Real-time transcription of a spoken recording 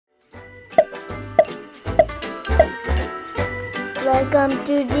Welcome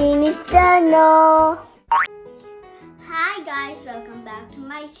to Jeannie's channel. Hi guys, welcome back to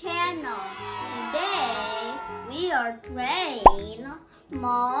my channel. Today we are playing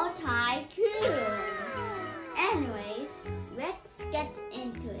more Tycoon. Anyways, let's get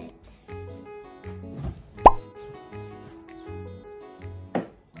into it.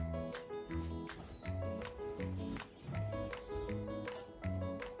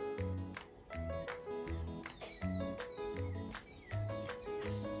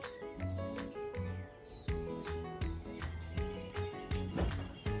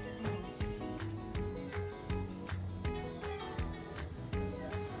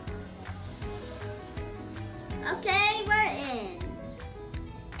 Okay, we're in.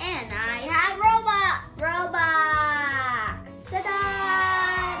 And I have Roblox. Ta-da!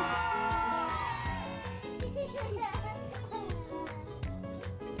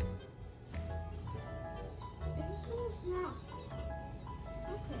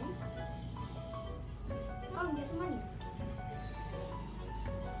 Okay. Oh, get money.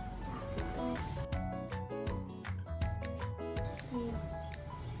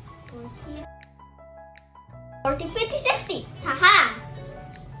 Okay. 40, 50, 60. Haha.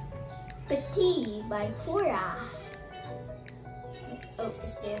 Petit by Fora. Oh,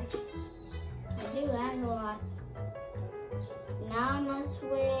 it's there. I do have a lot. Now I must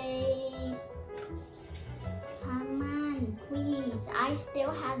wait. Come on, please. I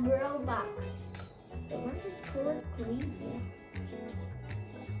still have Robux. So what is score 3?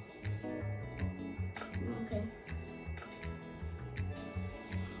 Okay.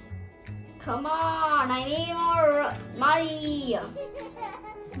 Come on, I need more money. I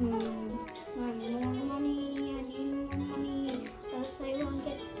need more money. Else I won't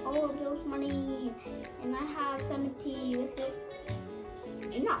get all of those money. And I have 70. This is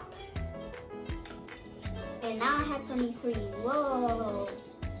enough. And now I have 23. Whoa.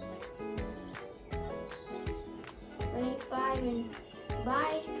 25 and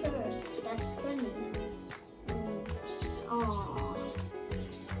buy first. That's 20. Aww.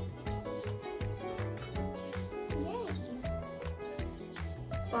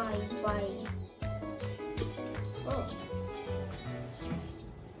 Bye. Oh.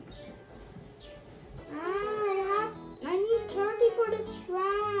 I need 30 for this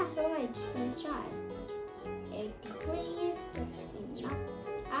grass. Alright, let's try. 83, that's enough.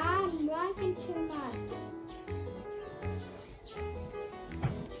 I'm liking too much.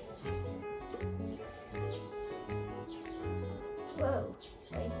 Whoa,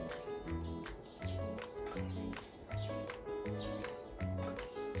 wait.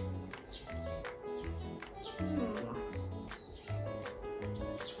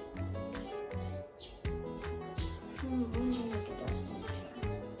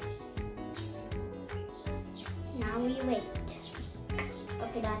 Now we wait.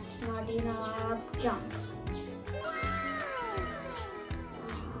 Okay, that's not enough. Jump.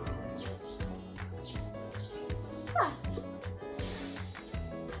 Stop.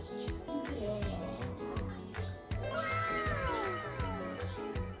 Yeah.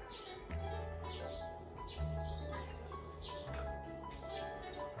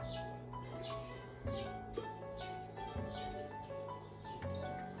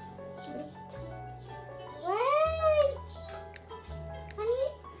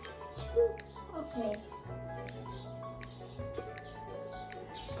 Okay.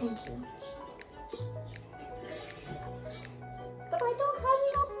 Thank you. But I don't have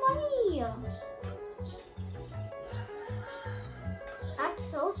enough money.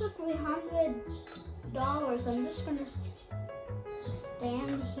 That's also $300. I'm just gonna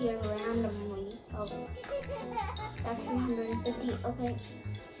stand here randomly. Oh, that's 350. Okay.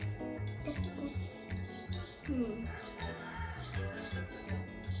 Get this.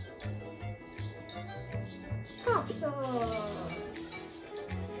 Stop.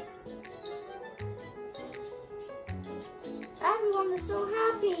 Everyone is so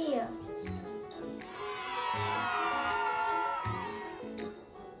happy.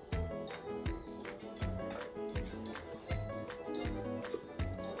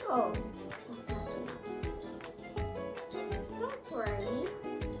 Oh, don't worry.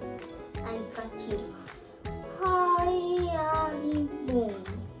 I got you. Hi, boom.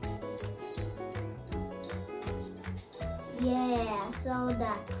 Yeah, so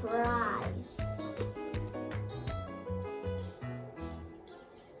that prize.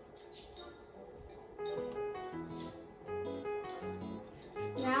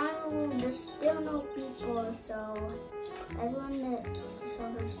 Now there's still no people, so everyone so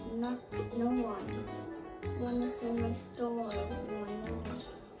there's no one. You wanna see my store?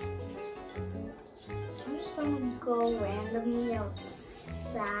 I'm just can go randomly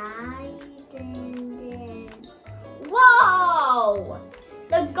outside and then... Whoa!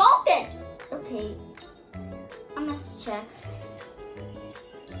 The golden! Okay, I must check.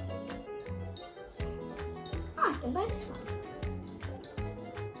 Oh, I can buy this one.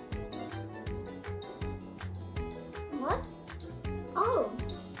 What? Oh.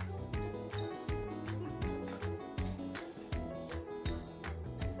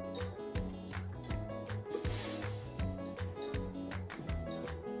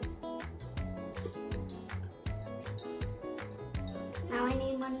 Now I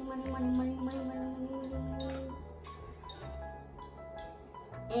need money.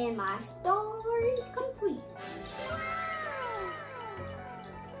 And my store is complete.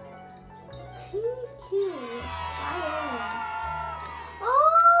 Too cute.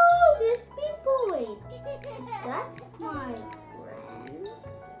 Oh, there's people. Is that my friend?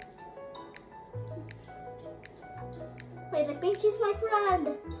 Wait, I think he's my friend.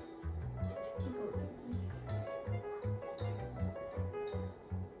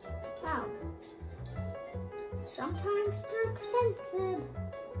 Wow. Sometimes they're expensive.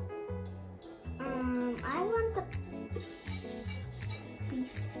 I want the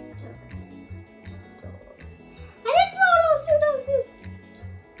piece of store. I didn't throw those.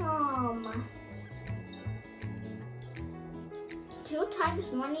 2 times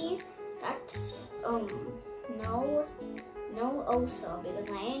money. That's no also, because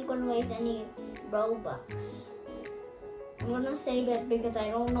I ain't gonna waste any Robux. I'm gonna save it because I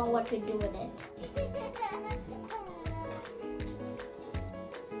don't know what to do with it.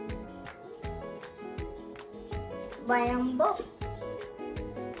 Bamboo.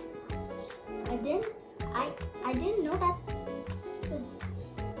 I didn't know that.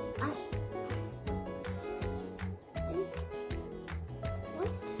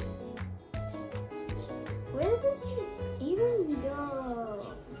 What? Where does it even go?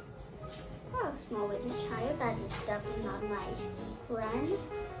 Oh, small little child, that is definitely not my friend.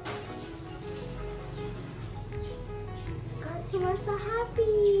 Customers are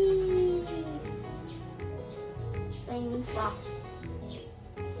happy. Bang, bop.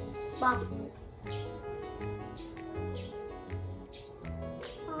 Bop.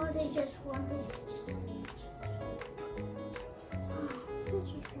 Oh, they just want this.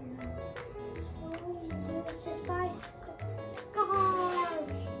 Let's just buy cars.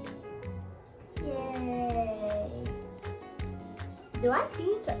 Yay. Do I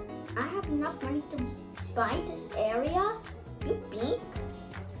think that I have enough money to buy this area? You think?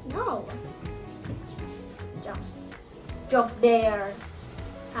 No. Jump. Jump there.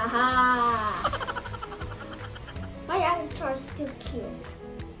 Haha. My avatar is too cute.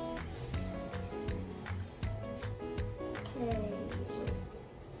 Okay.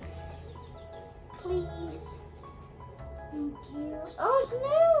 Please. Thank you. Oh,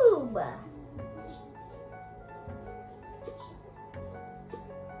 Snoob!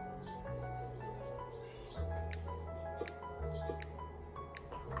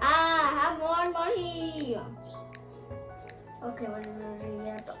 I have more money. Okay, what do we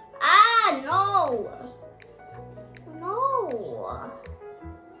have? Ah, no! No!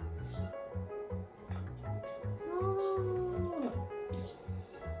 No!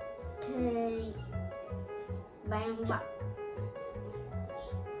 Okay. Bam, bam.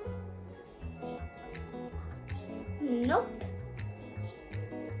 Nope.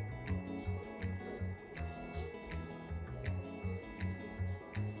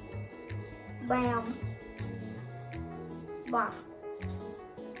 Bam. Bam.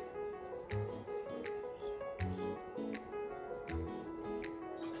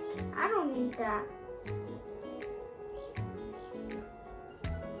 I don't need that.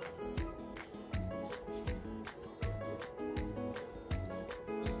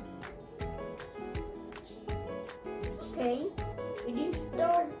 Okay, reduce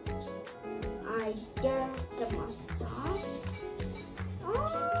store. I guess the massage.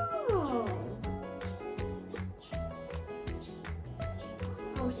 Oh.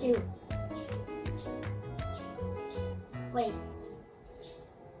 Oh shoot. Wait.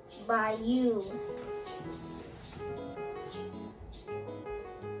 By you.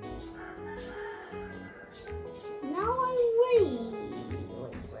 Now I wait.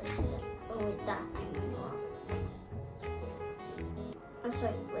 Oh wait, that I'm wrong. I was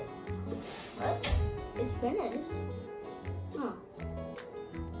like, wait. What? It's finished. Huh.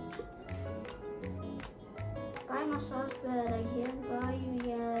 Buy massage bed. I can't buy you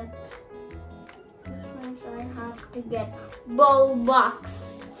yet. This means I have to get Roblox.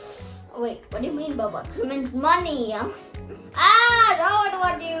 Wait, what do you mean Roblox? It means money. Ah, no, I don't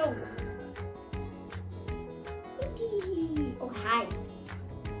want you.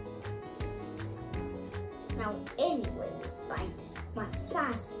 anyways by this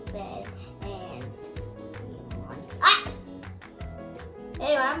massage bed and ah!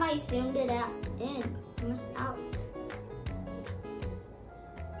 Hey, why am I zoomed it out in? I must out.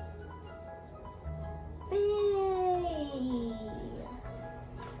 Hey,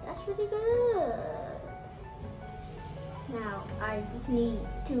 that's really good. Now I need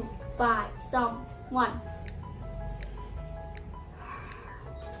to buy someone.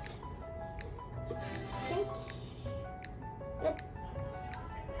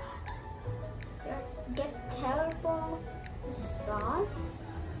 Get terrible sauce?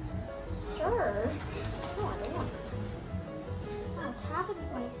 Sure. No, I don't want it. I'll have it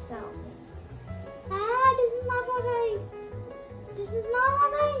myself. This is not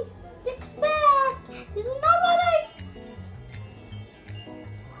what I expect. This is not what I...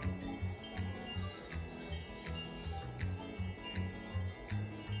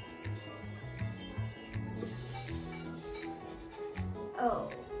 Oh.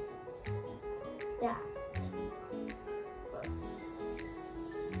 That.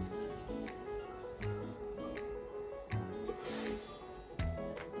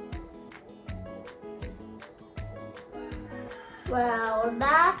 Well,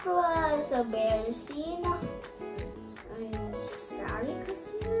 that was embarrassing. I'm sorry,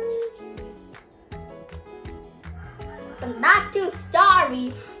 customers. I'm not too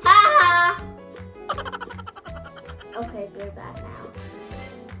sorry. Ha ha! Okay, we're back now.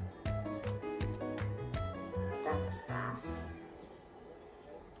 That was fast.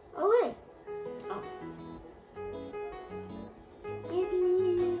 Oh wait. Oh. Give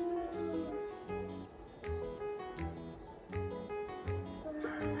me.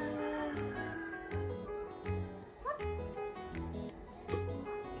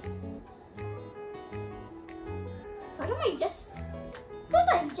 What did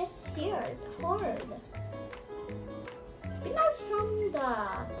I just hear? Heard. Maybe not from the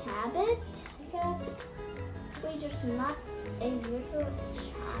tablet, I guess. We're just not a usual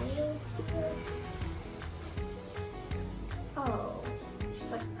child. Oh.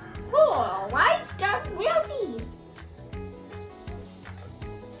 It's like, oh, why is that really?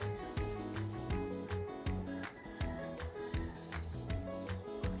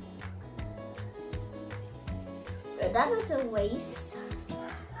 That was a waste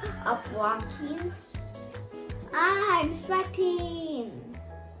of walking. I'm sweating.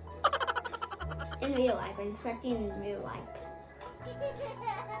 In real life, I'm sweating in real life.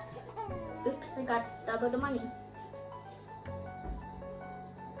 Oops, I got double the money.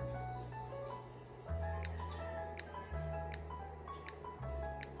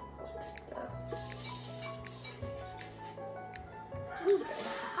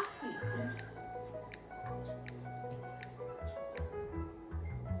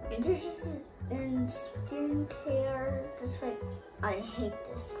 Just in skincare, just like I hate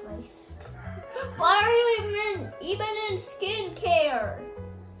this place. Why are you even in skincare?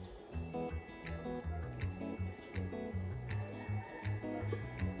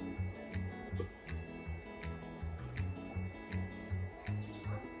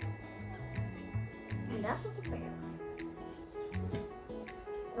 And that was a bear.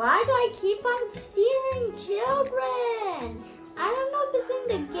 Why do I keep on seeing children? I don't know if it's in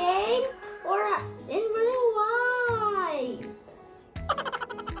the game or in real life.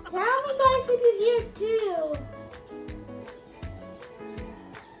 Tell me guys if you hear too.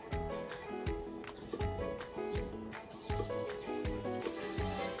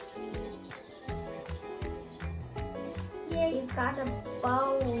 Yeah, you got a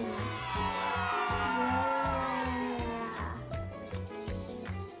bone.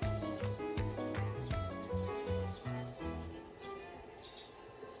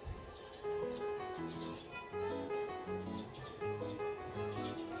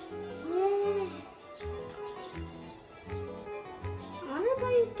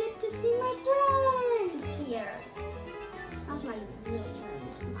 Get to see my friends here. That's my real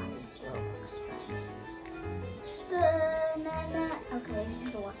friends, my Roblox friends. Okay,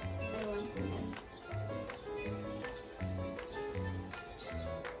 door. I want to see them.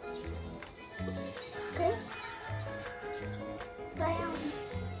 Okay. Bam.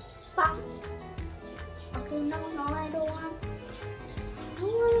 Bam. Okay, no, I don't want. I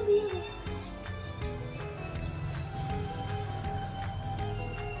don't want to be able.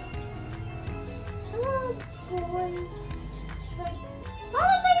 Boy. How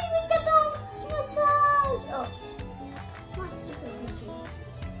did I even get on the side? Oh. Come on, this is teaching.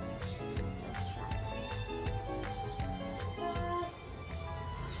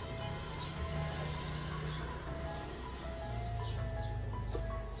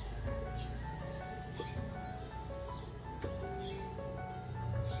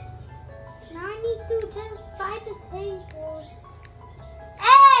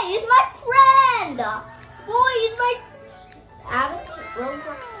 Boy, it's my avatar,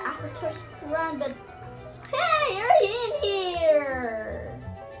 Roblox avatar's friend, but hey, you're in here.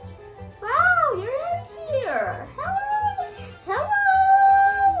 Wow, you're in here. Hello.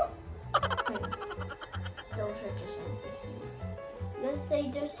 Hello. Okay. Those are just NPCs. Guess they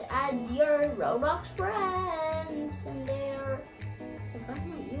just add your Roblox friends and they're... What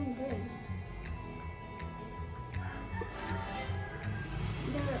am I even doing?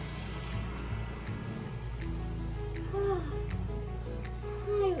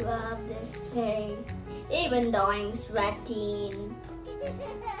 I love this thing, even though I'm sweating.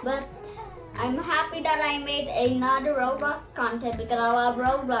 But I'm happy that I made another Roblox content because I love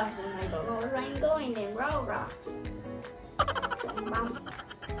Roblox and I don't know where I'm going in Roblox. Bam.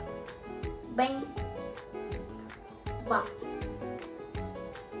 Bang. Bam.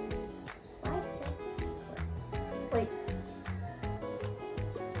 5 seconds. Wait.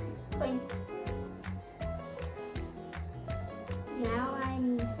 Wait. Now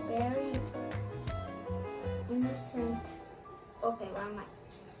I'm very innocent. Okay, where am I?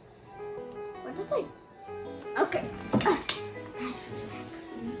 What did I? Okay. That's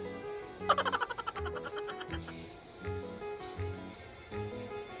relaxing.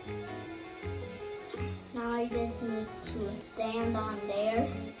 Now I just need to stand on there.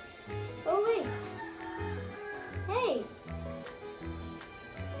 Oh wait. Hey.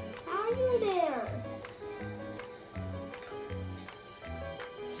 How are you there?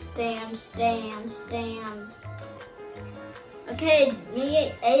 Stand, stand, stand. Okay,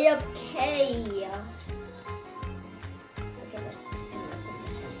 me A-okay.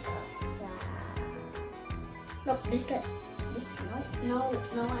 Nope, this guy. This no,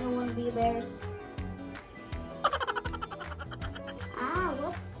 I don't want to be embarrassed. Ah,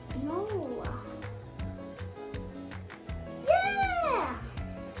 what? No. Yeah.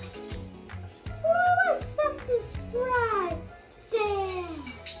 Oh, accept this prize. Damn.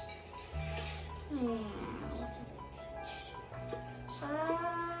 Yeah.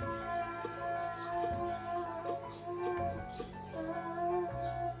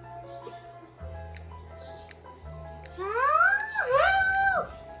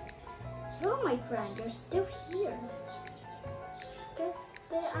 Oh, my friend, you're still here. Guess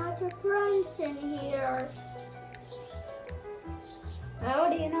there are other friends in here. How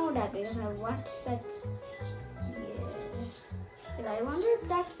do you know that? Because I watched that. Yeah. But I wonder if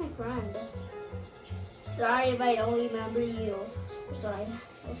that's my friend. Sorry if I don't remember you. So I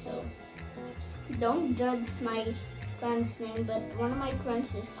also don't judge my friend's name, but one of my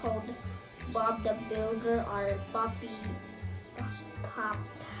friends is called Bob the Builder or Poppy.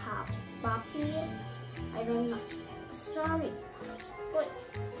 Poppy. I don't know. Sorry. Wait.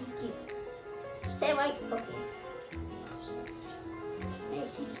 Thank you. Hey, wait. Okay. Hey.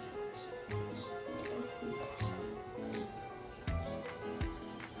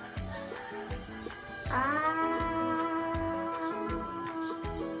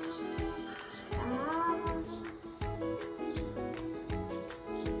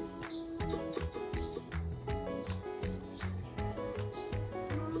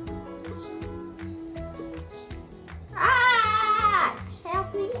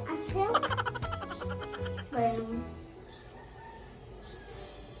 Help me! Help!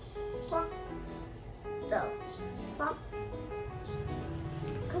 What the fuck?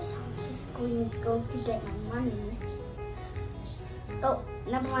 Because I'm just going to go to get my money. Oh,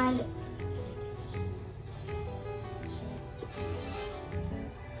 never mind.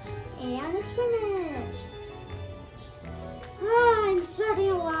 And it's finished. Ah, I'm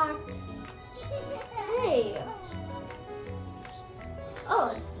sweating a lot. Hey. Oh,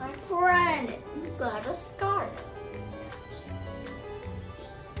 it's my friend. You got a scarf.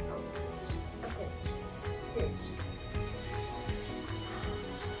 Okay.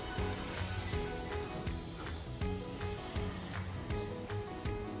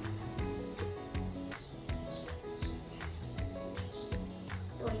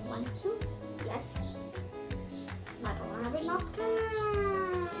 Do I want to? Yes. I don't have enough cash.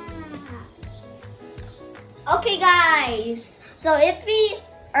 Okay, guys. So if we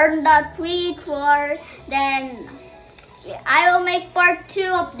earn that $3 then I will make part 2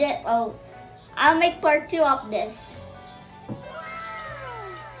 of this. Oh, I'll make part 2 of this.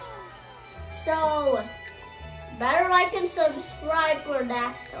 So better like and subscribe for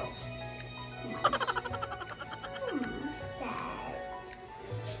that though. Sad.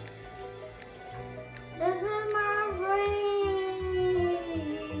 This is my ring.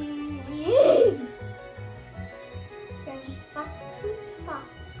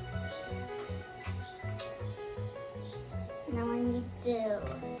 Now I need to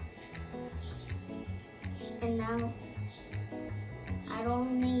now. I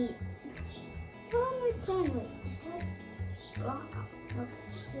don't need. What am I playing with? Is that block?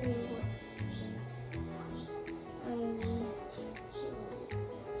 Okay. I need to.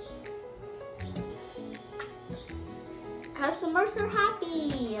 Customers are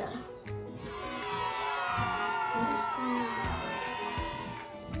happy. I'm just gonna.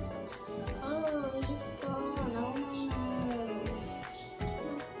 Oh, he's gone. Oh no.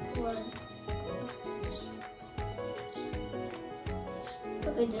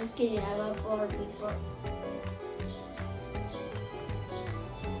 Okay, just kidding. I got 4 people.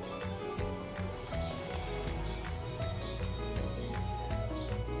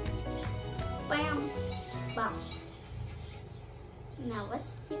 Bam! Bam! Now let's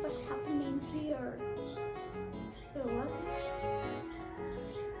see what's happening here. Wait, what?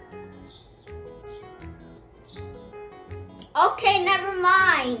 Okay, never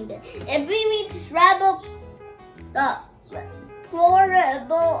mind. If we meet this rebel,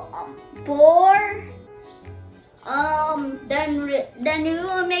 then we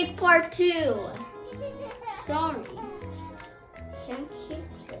will make part 2. Sorry, can't keep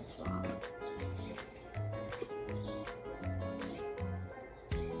this one.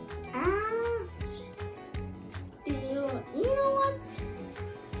 You know what?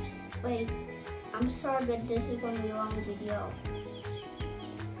 Wait, I'm sorry, but this is gonna be a long video.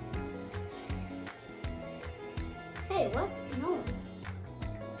 Hey, what? No.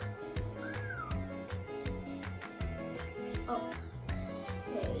 Okay.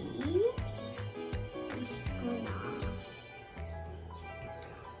 I'm just gonna.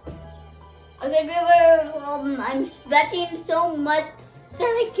 Okay, viewers, I'm sweating so much that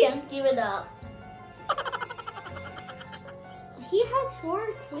I can't give it up. He has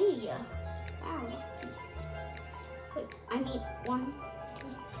 4 3. Wow. Wait, I need 1, 2,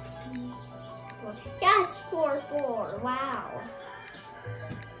 3, 4. Yes, 4 4. Wow.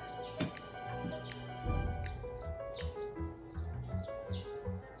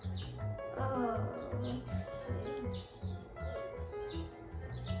 Oh.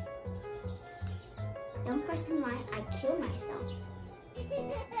 Don't press on my. I kill myself.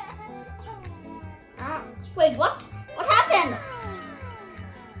 Wait, what? What happened?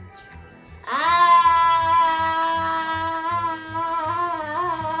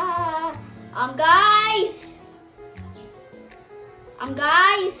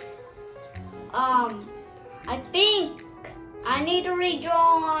 Guys, I think I need to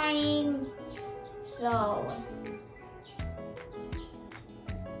rejoin. So,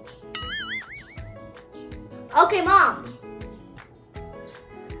 okay, Mom.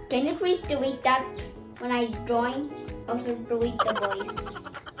 Can you please delete that when I join? Also delete the voice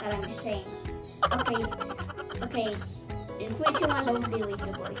that I'm saying. Okay. Okay. In 3, 2, 1, don't delete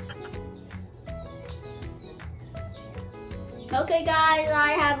the voice. Okay, guys,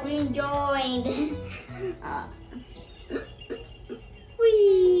 I have rejoined.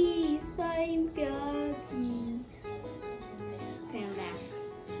 Please, I'm Gabby. Okay, I'm back.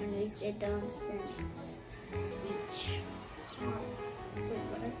 At least it don't send me charge. Wait,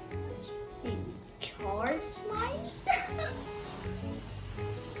 what? See, charge mine?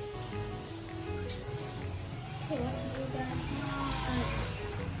 Okay, let's do that.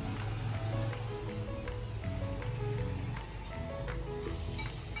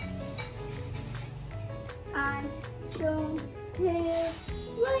 I don't have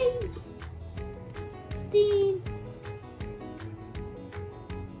flame. Steam.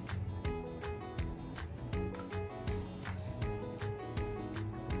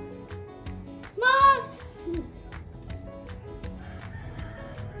 Mom!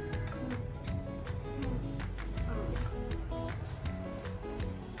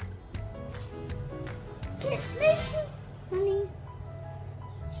 Listen, honey.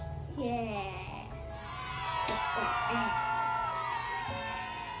 Yeah.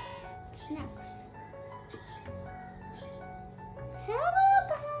 Snacks. Hello,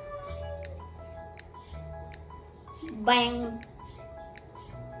 guys. Bang.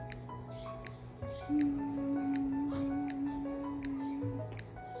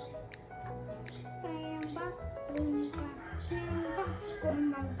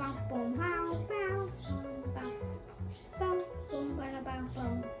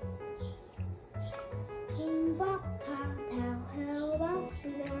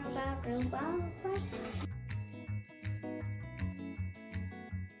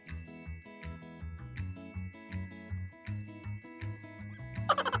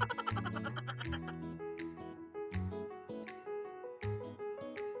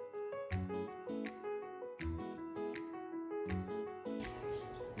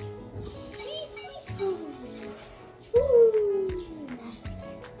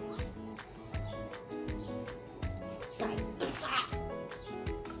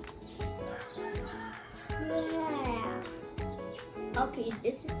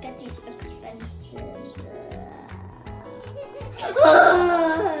 This is getting expensive.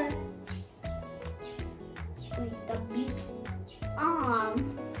 Wait, the big arm.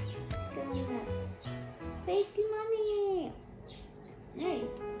 Goodness. Wasting money. Hey.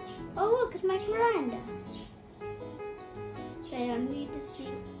 Oh look, it's my friend. Okay, I need to see.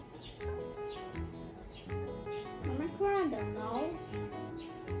 Oh, my friend, no.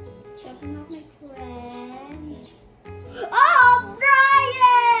 Stepping on my friend. Oh,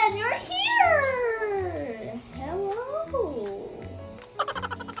 Brian, you're here. Hello.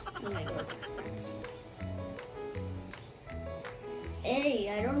 Oh my God. Hey,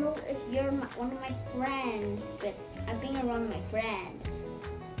 I don't know if you're one of my friends, but I've been around my friends.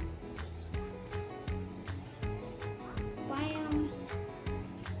 Bam.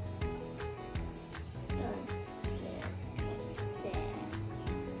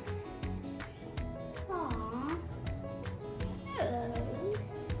 Aww. Hello.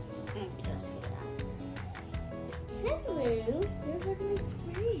 Hello. You're like my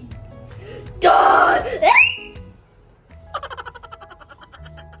friend. Duh!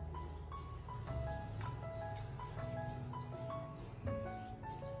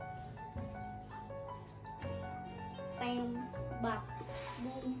 Bam, bop,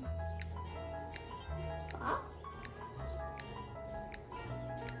 boom. Bop.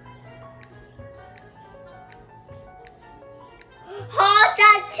 Hot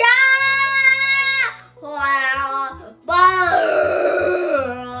cha! Wow, what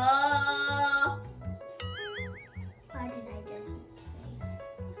did I just say?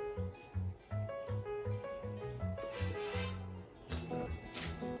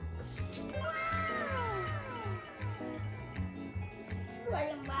 I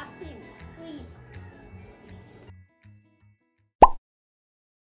am laughing, please.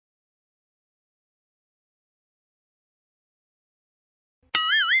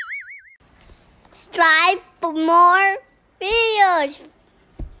 Subscribe for more videos.